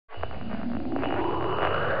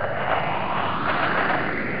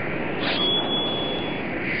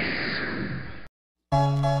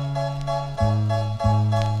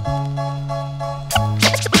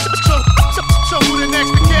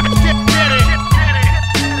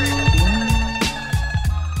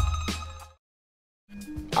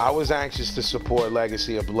I was anxious to support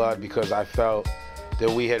Legacy of Blood because I felt that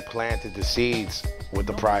we had planted the seeds with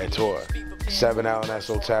the prior tour. 7L and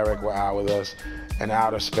Esoteric were out with us, and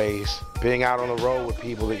Outer Space. Being out on the road with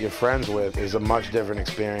people that you're friends with is a much different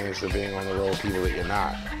experience than being on the road with people that you're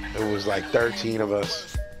not. It was like 13 of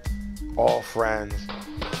us, all friends,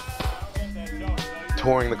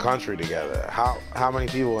 touring the country together. How many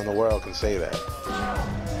people in the world can say that?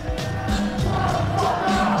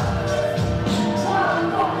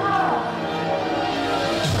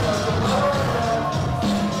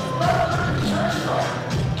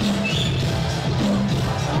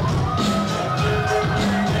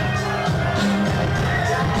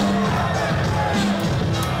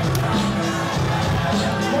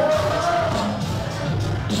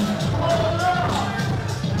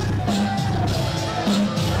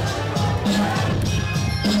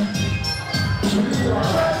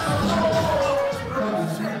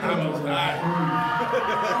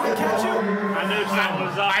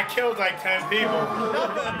 I killed like 10 people.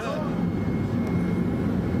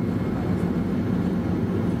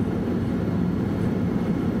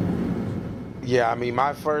 Yeah, I mean,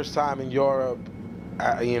 my first time in Europe,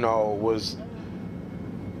 you know, was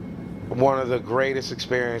one of the greatest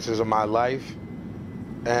experiences of my life.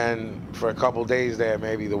 And for a couple days there,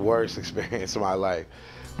 maybe the worst experience of my life.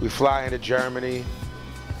 We fly into Germany.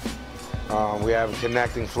 We have a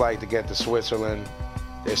connecting flight to get to Switzerland.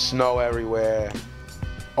 There's snow everywhere.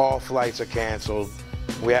 All flights are canceled.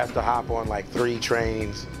 We have to hop on like 3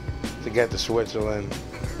 trains to get to Switzerland.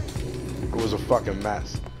 It was a fucking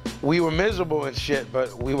mess. We were miserable and shit,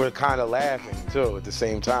 but we were kind of laughing too at the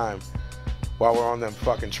same time while we're on them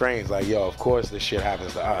fucking trains. Like, yo, of course this shit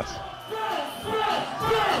happens to us.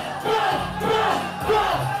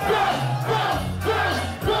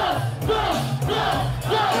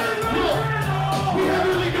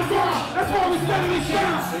 That's why we steadily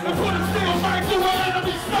shine. That's what it's still like the way to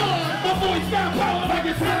be stoned. My voice got power like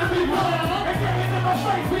it's time to be wrong. And get into my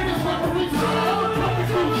face with this weaponry song. Looking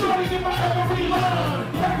through shorty in my every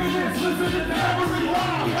line. Packages listening to every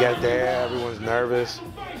line. We get there, everyone's nervous.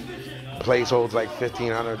 Place holds like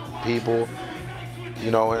 1,500 people.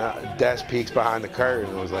 You know, and Des peeks behind the curtain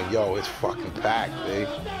and was like, yo, it's fucking packed, big.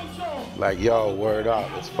 Like, yo, word up,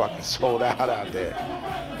 it's fucking sold out there.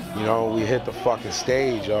 You know, we hit the fucking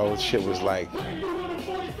stage, yo. Shit was like,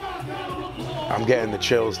 I'm getting the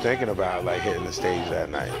chills thinking about like hitting the stage that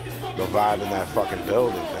night. The vibe in that fucking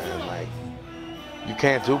building, man. Like, you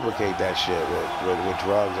can't duplicate that shit with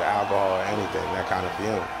drugs or alcohol or anything, that kind of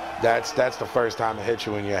feeling. That's the first time it hits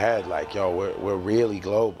you in your head, like, yo, we're really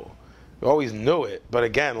global. We always knew it, but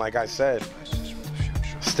again, like I said,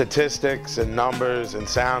 statistics and numbers and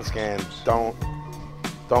sound scans don't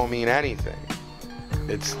mean anything.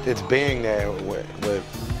 It's being there with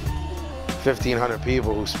 1,500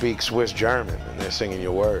 people who speak Swiss German and they're singing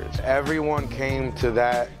your words. Everyone came to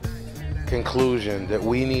that conclusion that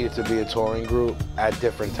we needed to be a touring group at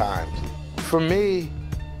different times. For me,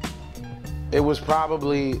 it was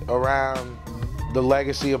probably around the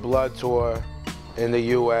Legacy of Blood tour in the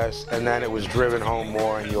US, and then it was driven home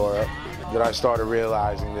more in Europe, that I started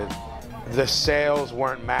realizing that the sales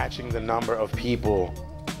weren't matching the number of people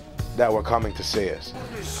that were coming to see us.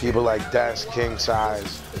 People like Des, King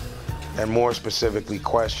Size, and more specifically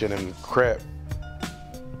Question and Crip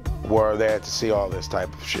were there to see all this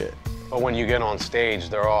type of shit. But when you get on stage,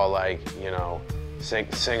 they're all like, you know,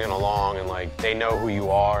 singing along and like, they know who you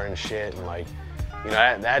are and shit, and like, you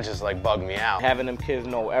know, that just like bugged me out. Having them kids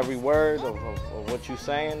know every word of what you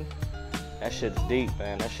saying, that shit's deep,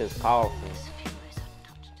 man. That shit's powerful.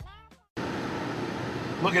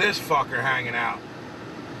 Look at this fucker hanging out.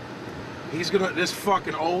 This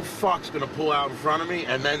fucking old fuck's gonna pull out in front of me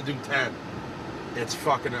and then do 10. It's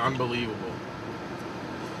fucking unbelievable.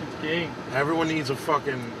 It's gay. Everyone needs a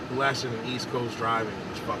fucking lesson in East Coast driving in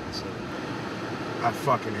this fucking city. I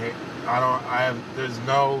fucking hate, there's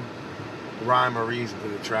no rhyme or reason to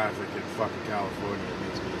the traffic in fucking California. It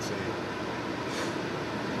makes me insane.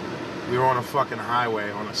 We were on a fucking highway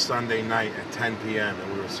on a Sunday night at 10 p.m.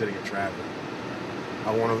 and we were sitting in traffic.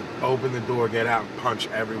 I want to open the door, get out, and punch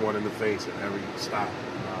everyone in the face at every stop.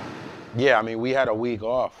 Yeah, I mean, we had a week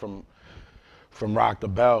off from Rock the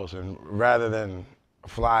Bells, and rather than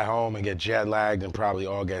fly home and get jet lagged and probably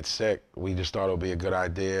all get sick, we just thought it would be a good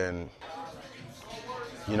idea, and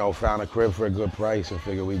you know, found a crib for a good price and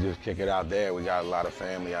figured we'd just kick it out there. We got a lot of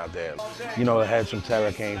family out there. You know, the Heads from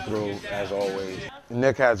Terror came through, as always.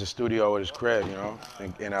 Nick has a studio at his crib, you know,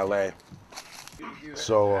 in LA.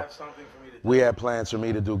 So we had plans for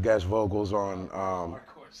me to do guest vocals on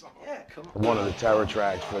one of the Terror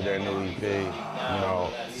tracks for their new EP. You know,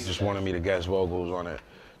 just wanted me to guest vocals on it.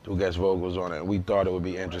 do guest vocals on it. And we thought it would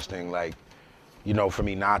be interesting, like, you know, for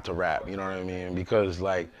me not to rap, you know what I mean? Because,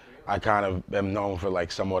 like, I kind of am known for,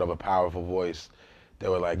 like, somewhat of a powerful voice. They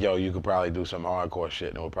were like, yo, you could probably do some hardcore shit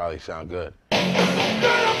and it would probably sound good. Good?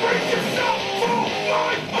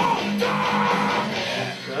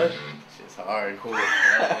 Shit's hard, cool.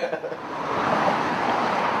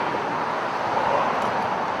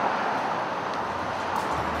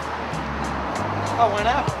 Oh,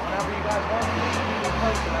 whenever you guys want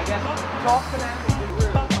to, I guess. Talk to them.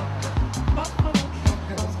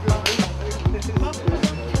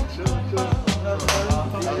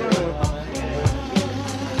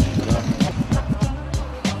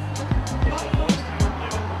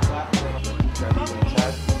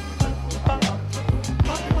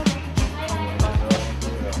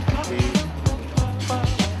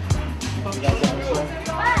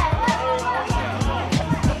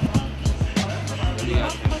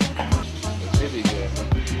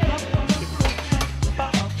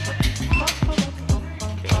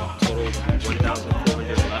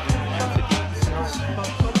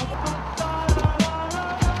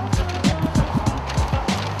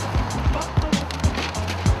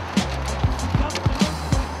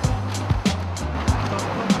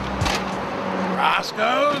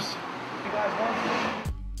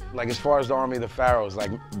 Like, as far as the Army of the Pharaohs,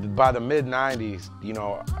 like, by the mid-90s, you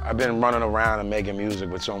know, I've been running around and making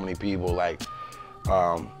music with so many people, like,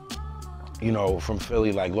 you know, from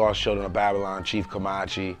Philly, like Lost Children of Babylon, Chief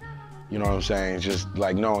Kamachi, you know what I'm saying? Just,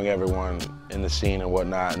 like, knowing everyone in the scene and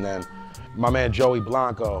whatnot. And then my man Joey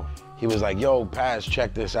Blanco, he was like, yo, Paz,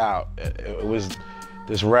 check this out. It was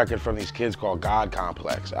this record from these kids called God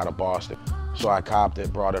Complex out of Boston. So I copped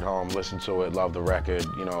it, brought it home, listened to it, loved the record,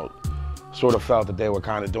 you know, sort of felt that they were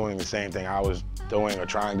kind of doing the same thing I was doing or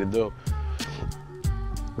trying to do.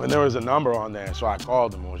 And there was a number on there, so I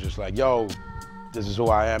called them and was just like, yo, this is who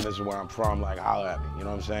I am, this is where I'm from, like, holla at me, you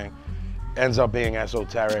know what I'm saying? Ends up being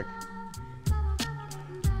esoteric,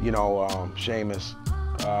 you know, Seamus.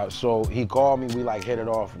 So he called me, we like hit it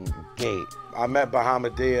off from the gate. I met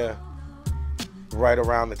Bahamadia right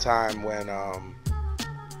around the time when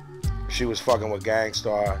she was fucking with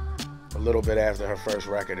Gangstar, a little bit after her first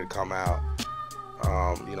record had come out.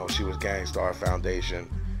 You know, she was Gangstar Foundation.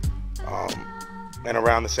 And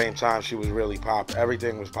around the same time, she was really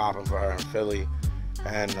everything was popping for her in Philly,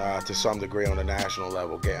 and to some degree on the national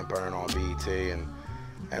level, getting burned on BET and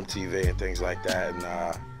MTV and things like that. And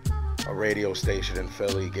a radio station in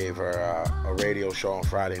Philly gave her a radio show on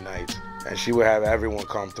Friday nights. And she would have everyone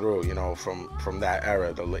come through, you know, from that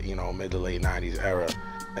era, the, you know, mid to late 90s era.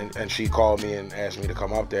 And she called me and asked me to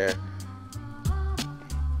come up there.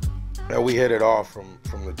 And we hit it off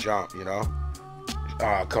from the jump, you know.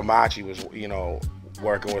 Kamachi was, you know,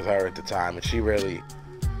 working with her at the time, and she really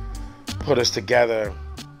put us together,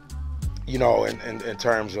 you know, in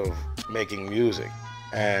terms of making music.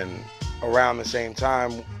 And around the same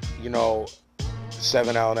time, you know,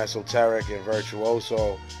 7L and Esoteric and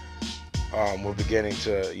Virtuoso were beginning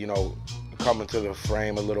to, you know, come into the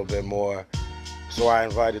frame a little bit more. So I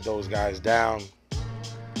invited those guys down,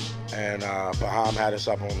 and Baham had us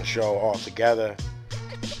up on the show all together,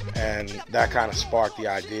 and that kind of sparked the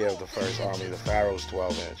idea of the first Army of the Pharaohs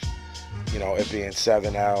 12-inch. You know, it being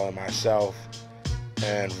 7L and myself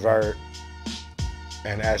and Vert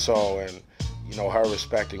and SO, and, you know, her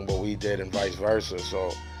respecting what we did and vice versa.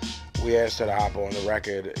 So we asked her to hop on the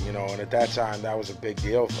record, you know, and at that time that was a big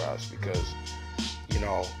deal for us because, you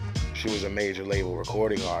know, she was a major label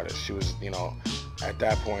recording artist. She was, you know, at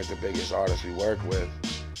that point the biggest artist we worked with.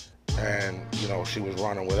 And, you know, she was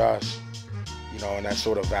running with us, you know, and that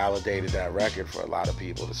sort of validated that record for a lot of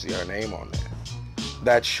people to see her name on there.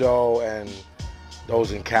 That show and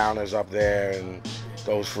those encounters up there and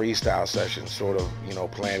those freestyle sessions sort of, you know,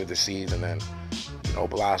 planted the seeds and then, you know,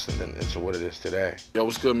 blossomed into what it is today. Yo,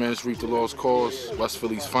 what's good, man? It's Reap the Lost Cause, West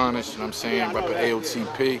Philly's finest, you know what I'm saying? Reppin'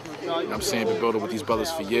 AOTP, you know what I'm saying? Been building with these brothers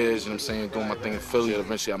for years, you know what I'm saying? Doing my thing in Philly.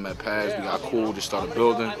 Eventually I met Paz, we got cool, just started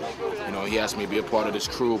building. You know, he asked me to be a part of this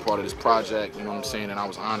crew, part of this project, you know what I'm saying? And I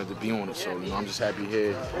was honored to be on it. So, you know, I'm just happy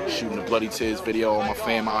here, shooting the Bloody Tears video, all my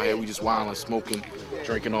fam out here, we just wildin', smoking,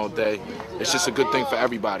 drinking all day. It's just a good thing for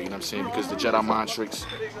everybody, you know what I'm saying? Because the Jedi Mind Tricks,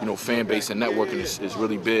 you know, fan base and networking is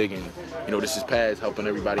really big, and, you know, this is Paz helping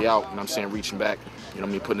everybody out, you know what I'm saying, reaching back, you know what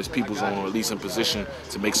I mean, putting his peoples on, or at least in position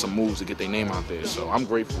to make some moves to get their name out there. So I'm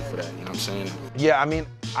grateful for that, you know what I'm saying? Yeah, I mean,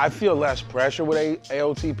 I feel less pressure with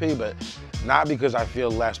AOTP, but not because I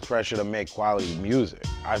feel less pressure to make quality music.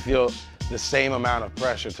 I feel the same amount of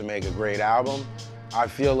pressure to make a great album I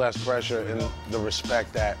feel less pressure in the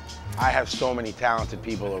respect that I have so many talented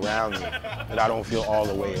people around me that I don't feel all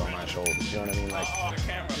the weight on my shoulders. You know what I mean? Like,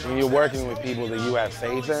 when you're working with people that you have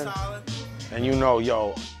faith in, and you know,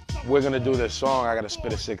 yo, we're gonna do this song, I gotta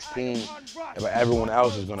spit a 16, but everyone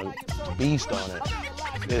else is gonna beast on it.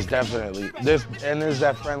 There's definitely, there's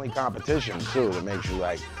that friendly competition too that makes you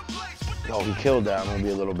like, yo, he killed that, I'm gonna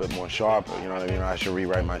be a little bit more sharper, you know what I mean? Or I should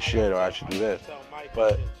rewrite my shit, or I should do this.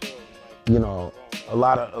 But, you know, a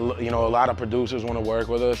lot of producers want to work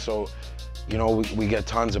with us, so, you know, we get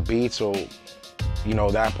tons of beats, so, you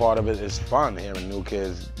know, that part of it is fun, hearing new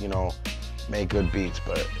kids, you know, make good beats.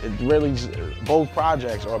 But it really, both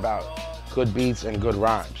projects are about good beats and good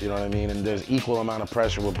rhymes, you know what I mean? And there's equal amount of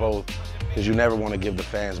pressure with both, because you never want to give the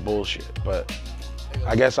fans bullshit. But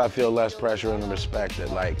I guess I feel less pressure in the respect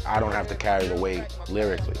that, like, I don't have to carry the weight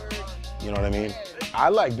lyrically, you know what I mean? I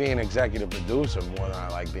like being executive producer more than I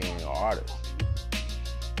like being an artist.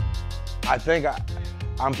 I think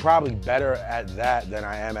I'm probably better at that than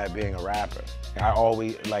I am at being a rapper. I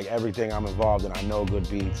always, like, everything I'm involved in, I know good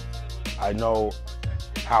beats. I know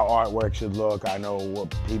how artwork should look. I know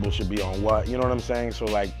what people should be on what, you know what I'm saying? So,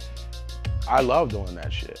 like, I love doing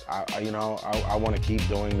that shit. I want to keep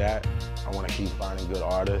doing that. I want to keep finding good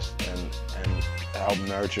artists and help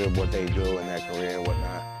nurture what they do in their career and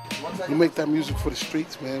whatnot. We make that music for the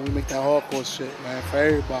streets, man. We make that hardcore shit, man, for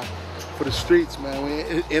everybody. For the streets, man.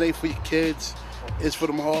 It ain't for your kids. It's for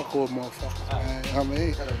them hardcore motherfuckers, man. You know what I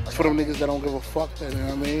mean? It's for them niggas that don't give a fuck, you know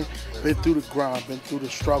what I mean? Been through the grind, been through the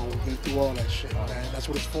struggle, been through all that shit, man. That's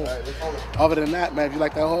what it's for. Other than that, man, if you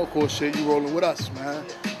like that hardcore shit, you rolling with us, man.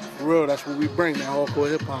 For real, that's what we bring, that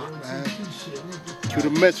hardcore hip hop, man. Q the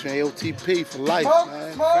Mitchell, AOTP for life,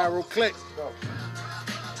 man. Viral click.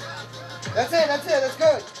 That's it, that's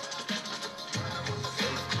good.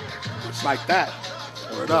 It's like that.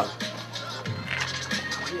 Word up.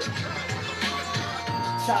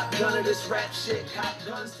 Shotgun of this rap shit, hot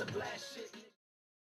guns to blast shit.